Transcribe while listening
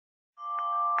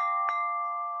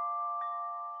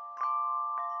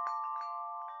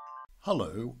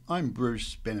Hello, I'm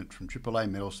Bruce Bennett from AAA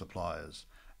Metal Suppliers,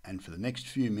 and for the next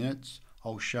few minutes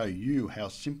I'll show you how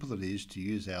simple it is to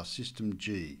use our System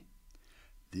G.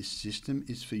 This system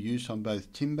is for use on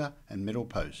both timber and metal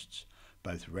posts,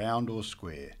 both round or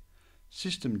square.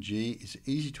 System G is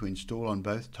easy to install on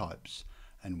both types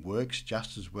and works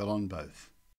just as well on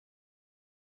both.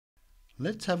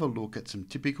 Let's have a look at some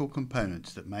typical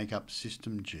components that make up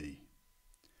System G.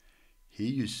 Here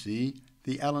you see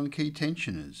the Allen key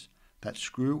tensioners that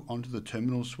screw onto the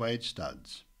terminal swayed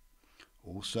studs.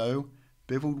 Also,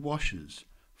 beveled washers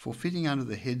for fitting under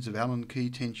the heads of Allen key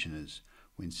tensioners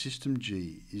when System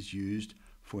G is used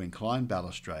for inclined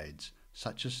balustrades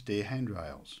such as stair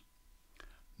handrails.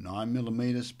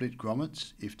 9mm split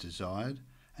grommets if desired,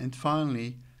 and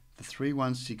finally the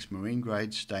 316 marine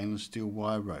grade stainless steel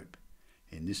wire rope.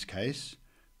 In this case,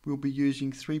 we'll be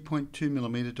using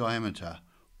 3.2mm diameter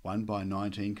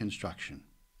 1x19 construction.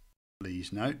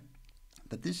 Please note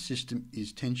that this system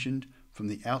is tensioned from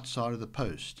the outside of the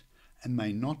post and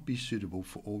may not be suitable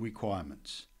for all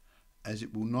requirements, as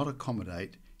it will not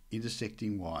accommodate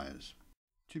intersecting wires.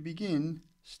 To begin,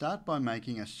 start by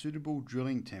making a suitable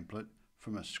drilling template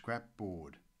from a scrap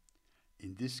board.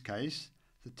 In this case,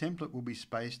 the template will be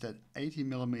spaced at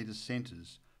 80mm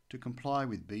centres to comply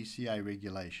with BCA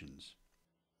regulations.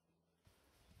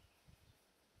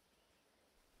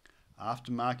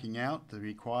 After marking out the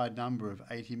required number of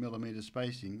 80mm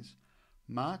spacings,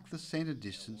 mark the centre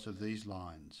distance of these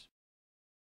lines.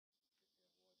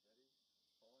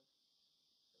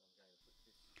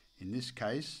 In this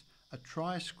case, a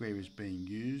tri-square is being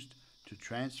used to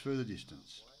transfer the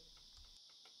distance.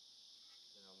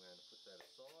 Then I'm going to put that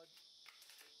aside.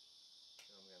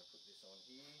 Then I'm going to put this on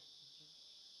here.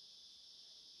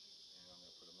 And I'm going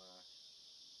to put a mark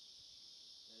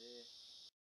there.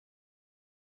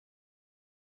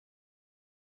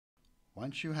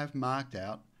 Once you have marked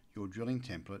out your drilling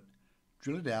template,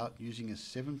 drill it out using a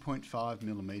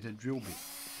 7.5mm drill bit.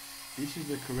 This is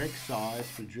the correct size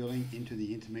for drilling into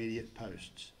the intermediate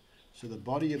posts, so the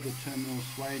body of the terminal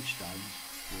swage studs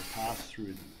will pass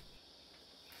through them.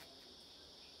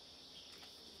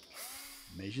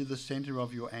 Measure the centre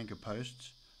of your anchor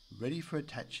posts, ready for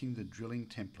attaching the drilling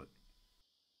template.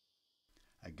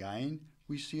 Again,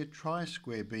 we see a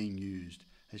tri-square being used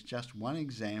as just one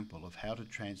example of how to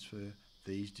transfer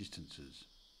these distances.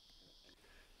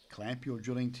 Clamp your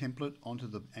drilling template onto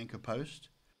the anchor post.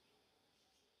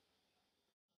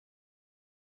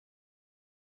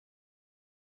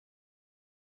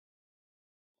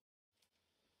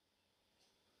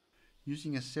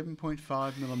 Using a 7.5mm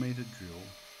drill,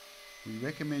 we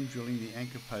recommend drilling the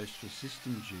anchor post for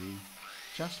System G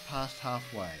just past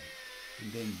halfway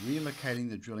and then relocating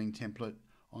the drilling template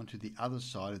onto the other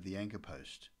side of the anchor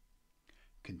post.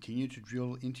 Continue to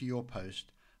drill into your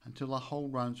post until the hole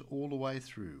runs all the way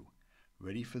through,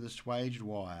 ready for the swaged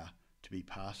wire to be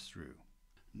passed through.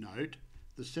 Note,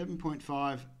 the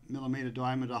 7.5mm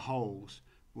diameter holes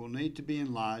will need to be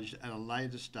enlarged at a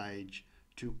later stage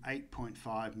to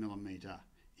 8.5mm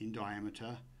in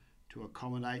diameter to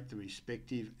accommodate the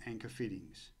respective anchor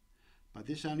fittings. But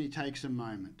this only takes a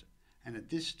moment, and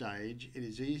at this stage it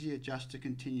is easier just to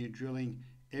continue drilling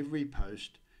every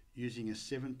post using a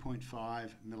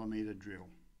 7.5mm drill.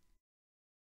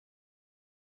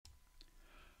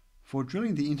 For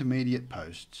drilling the intermediate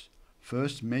posts,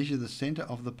 first measure the centre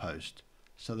of the post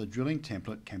so the drilling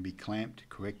template can be clamped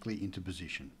correctly into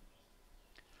position.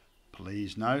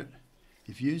 Please note,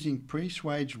 if using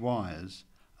pre-swaged wires,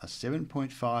 a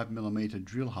 7.5mm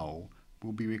drill hole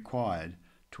will be required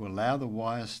to allow the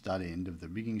wire stud end of the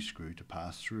rigging screw to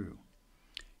pass through.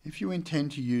 If you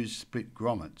intend to use split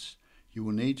grommets, you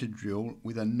will need to drill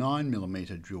with a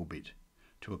 9mm drill bit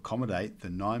to accommodate the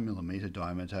 9mm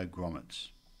diameter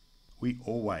grommets. We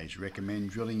always recommend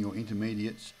drilling your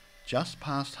intermediates just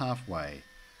past halfway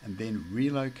and then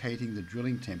relocating the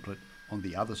drilling template on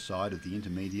the other side of the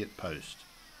intermediate post.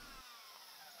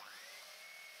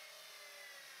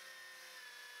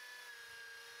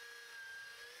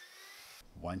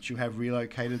 Once you have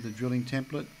relocated the drilling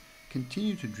template,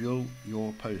 continue to drill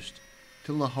your post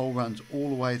till the hole runs all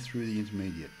the way through the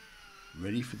intermediate,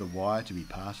 ready for the wire to be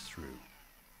passed through.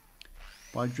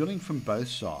 By drilling from both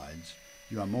sides,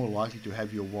 you are more likely to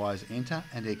have your wires enter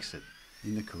and exit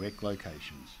in the correct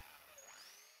locations.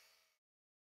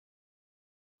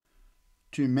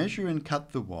 To measure and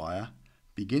cut the wire,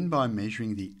 begin by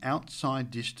measuring the outside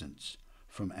distance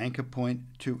from anchor point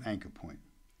to anchor point.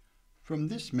 From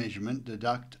this measurement,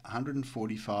 deduct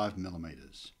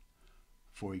 145mm.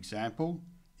 For example,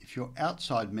 if your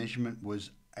outside measurement was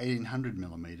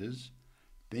 1800mm,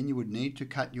 then you would need to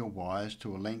cut your wires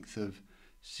to a length of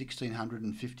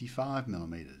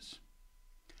 1655mm.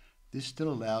 This still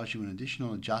allows you an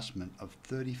additional adjustment of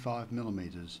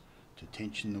 35mm to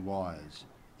tension the wires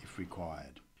if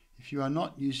required. If you are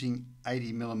not using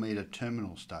 80mm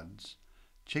terminal studs,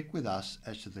 check with us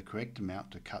as to the correct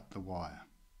amount to cut the wire.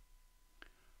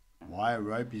 Wire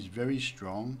rope is very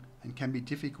strong and can be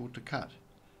difficult to cut,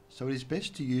 so it is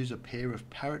best to use a pair of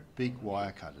parrot beak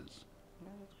wire cutters.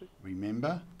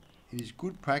 Remember, it is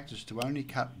good practice to only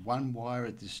cut one wire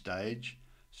at this stage,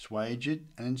 swage it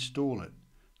and install it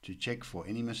to check for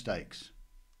any mistakes.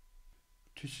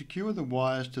 To secure the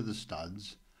wires to the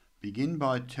studs, begin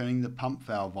by turning the pump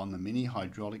valve on the mini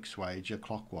hydraulic swager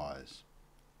clockwise.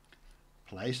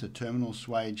 Place a terminal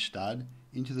swage stud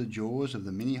into the jaws of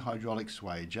the mini hydraulic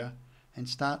swager and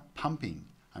start pumping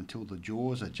until the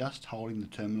jaws are just holding the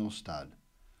terminal stud.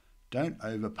 Don't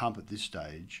over pump at this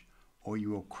stage or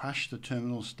you will crush the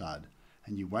terminal stud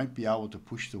and you won't be able to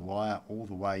push the wire all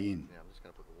the way in. Now I'm just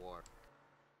going to put the wire.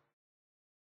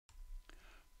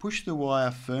 Push the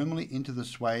wire firmly into the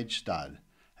swage stud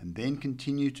and then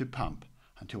continue to pump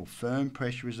until firm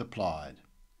pressure is applied.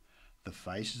 The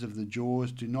faces of the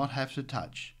jaws do not have to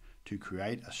touch to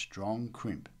create a strong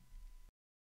crimp.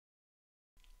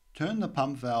 Turn the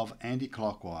pump valve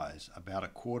anti-clockwise about a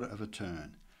quarter of a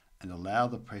turn and allow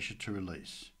the pressure to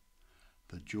release.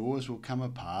 The jaws will come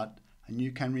apart and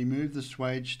you can remove the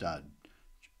swage stud,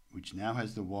 which now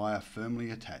has the wire firmly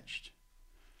attached.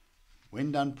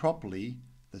 When done properly,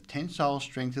 the tensile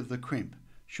strength of the crimp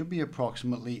should be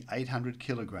approximately 800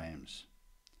 kilograms.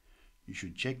 You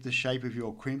should check the shape of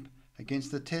your crimp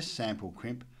against the test sample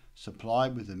crimp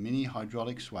supplied with the mini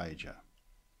hydraulic swager.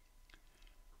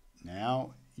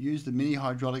 Now use the mini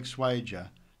hydraulic swager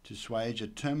to swage a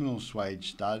terminal swage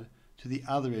stud to the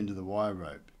other end of the wire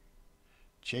rope.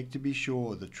 Check to be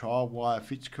sure the trial wire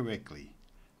fits correctly,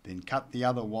 then cut the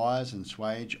other wires and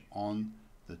swage on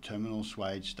the terminal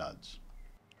swage studs.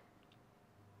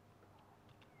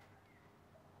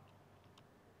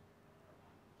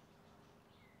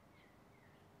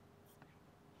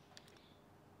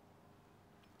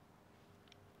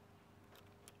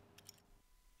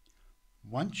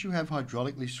 Once you have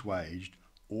hydraulically swaged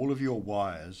all of your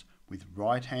wires with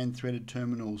right-hand threaded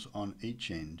terminals on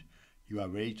each end, you are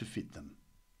ready to fit them.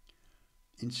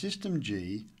 In System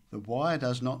G, the wire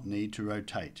does not need to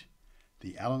rotate.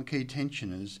 The Allen key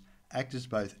tensioners act as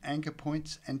both anchor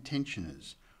points and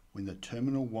tensioners when the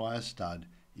terminal wire stud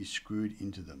is screwed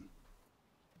into them.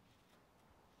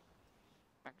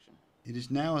 It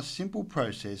is now a simple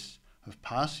process of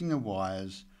passing the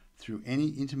wires through any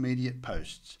intermediate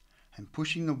posts and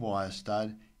pushing the wire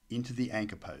stud into the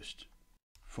anchor post.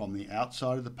 From the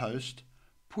outside of the post,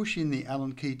 push in the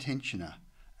Allen key tensioner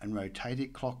and rotate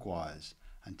it clockwise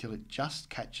until it just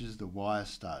catches the wire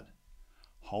stud.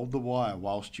 Hold the wire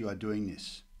whilst you are doing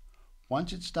this.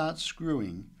 Once it starts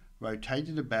screwing, rotate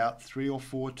it about 3 or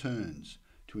 4 turns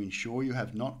to ensure you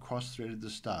have not cross-threaded the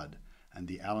stud and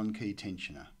the Allen key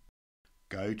tensioner.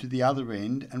 Go to the other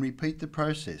end and repeat the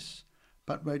process,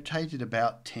 but rotate it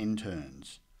about 10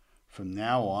 turns. From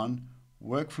now on,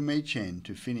 work from each end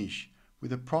to finish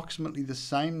with approximately the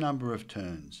same number of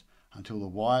turns until the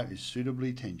wire is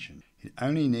suitably tensioned. It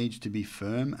only needs to be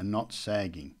firm and not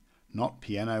sagging, not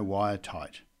piano wire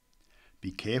tight.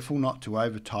 Be careful not to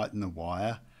over tighten the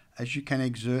wire, as you can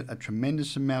exert a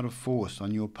tremendous amount of force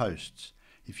on your posts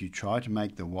if you try to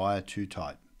make the wire too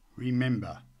tight.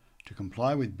 Remember, to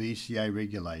comply with BCA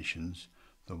regulations,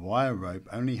 the wire rope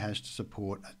only has to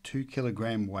support a 2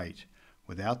 kilogram weight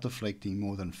without deflecting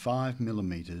more than 5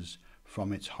 millimeters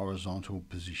from its horizontal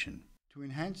position. To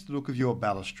enhance the look of your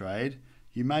balustrade,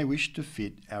 you may wish to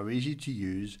fit our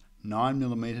easy-to-use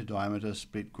 9mm diameter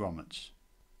split grommets.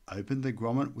 Open the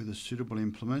grommet with a suitable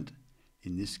implement,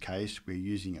 in this case we're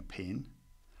using a pen.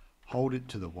 Hold it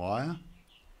to the wire,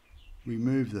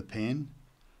 remove the pen,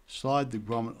 slide the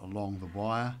grommet along the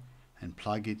wire and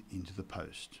plug it into the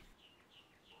post.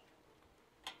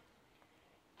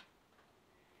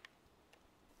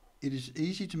 It is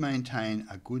easy to maintain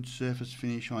a good surface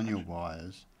finish on your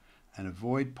wires and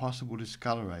avoid possible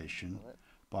discoloration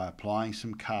by applying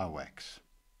some car wax.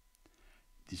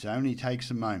 This only takes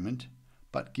a moment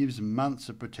but gives months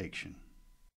of protection.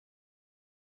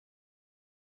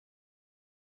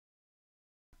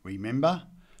 Remember,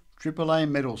 AAA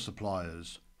metal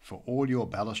suppliers for all your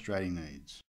balustrading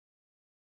needs.